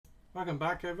Welcome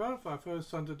back everyone. For our first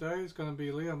song today is going to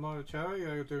be Leo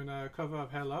Moracchioli doing a cover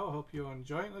of Hello. I hope you're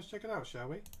enjoying it. Let's check it out, shall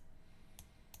we?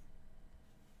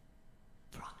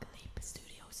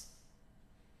 Studios.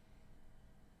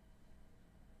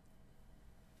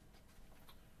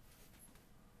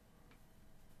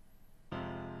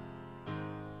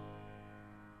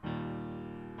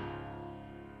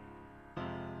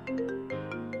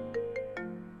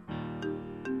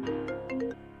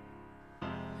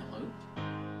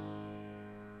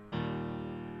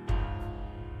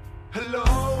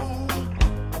 Hello,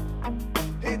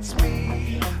 it's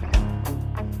me.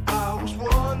 I was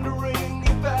wondering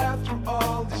if after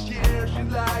all these years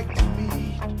you'd like to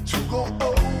meet to go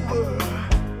over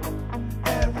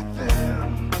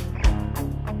everything.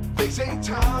 They say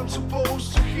time's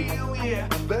supposed to heal, yeah,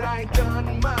 but I ain't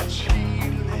done much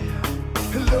healing.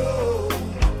 Hello,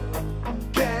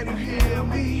 can you hear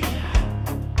me?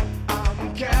 I'm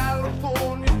in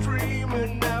California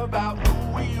dreaming about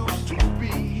who we used to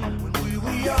be when we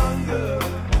were younger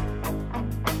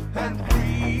and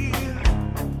free.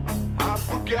 I've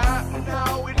forgotten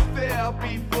how it felt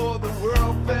before the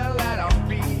world fell at our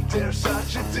feet. There's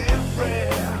such a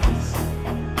difference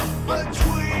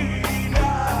between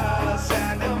us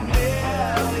and a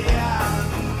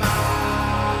million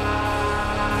miles.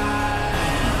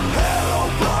 Hello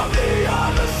from the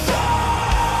other side.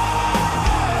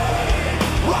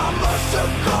 I must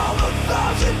have called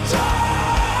 1,000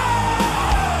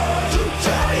 times to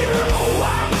tell you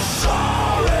I'm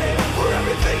sorry for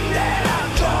everything that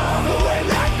I've done. But when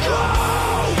I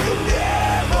call, you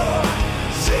never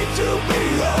seem to be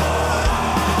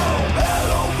home.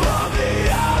 Hello from the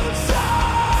other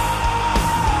side.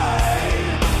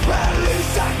 At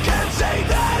least I can say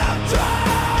that I've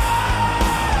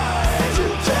tried to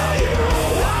tell you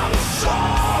I'm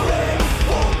sorry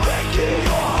for breaking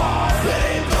your heart. It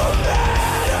ain't no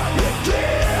matter, it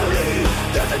clearly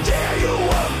doesn't tear you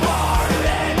apart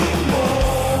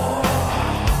anymore.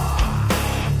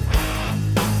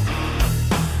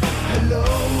 Hello,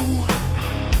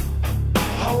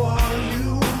 how are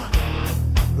you?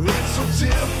 It's so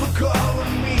difficult for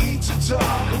me to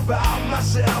talk about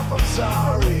myself, I'm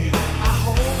sorry. I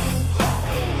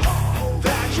hope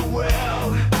that you're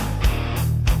well.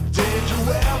 Did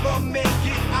you ever make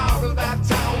it out of that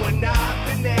town when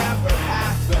nothing ever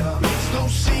happened? It's no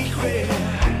secret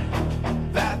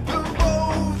that the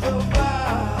both of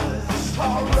us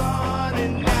are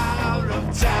running out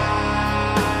of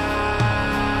time.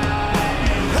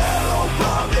 Hello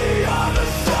from the other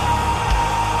side.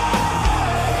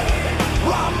 I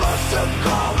must have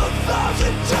called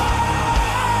 1,000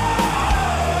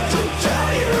 times to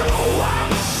tell you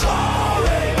I'm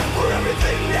sorry for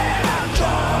everything that I've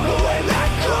done. But when I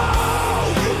call,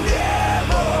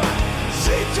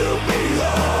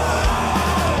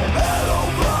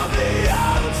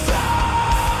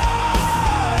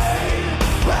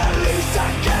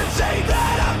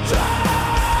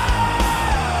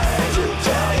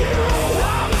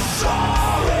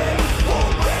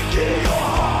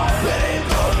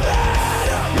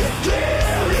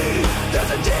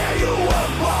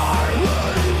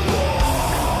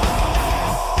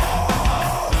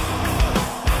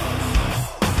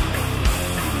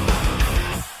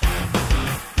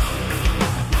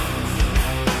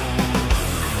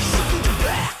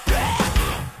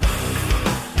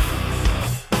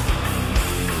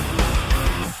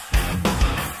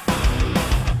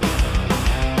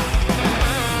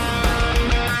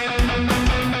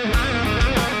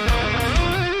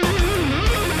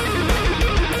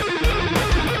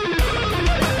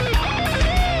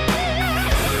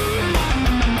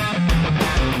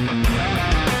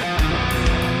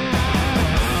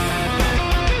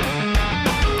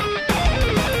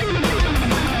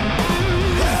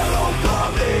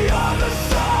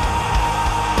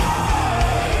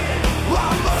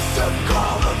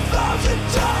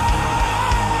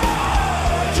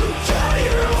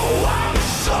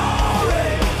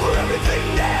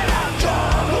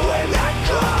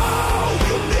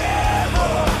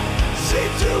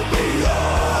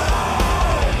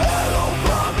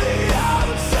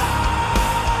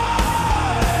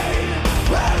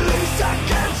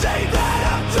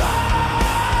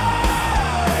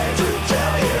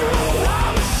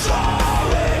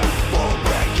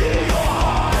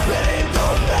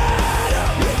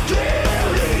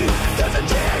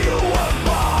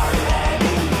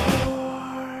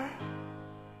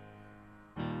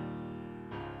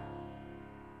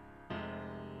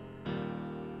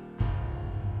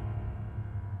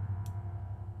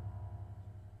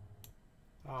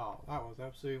 That was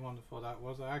absolutely wonderful. That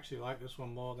was. I actually like this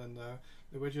one more than the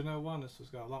original one. This has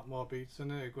got a lot more beats in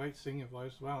it. A great singing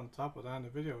voice as well. On top of that, and the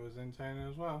video was entertaining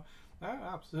as well. I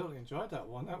absolutely enjoyed that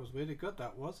one. That was really good.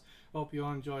 That was. Hope you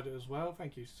all enjoyed it as well.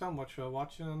 Thank you so much for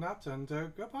watching and that. And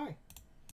goodbye.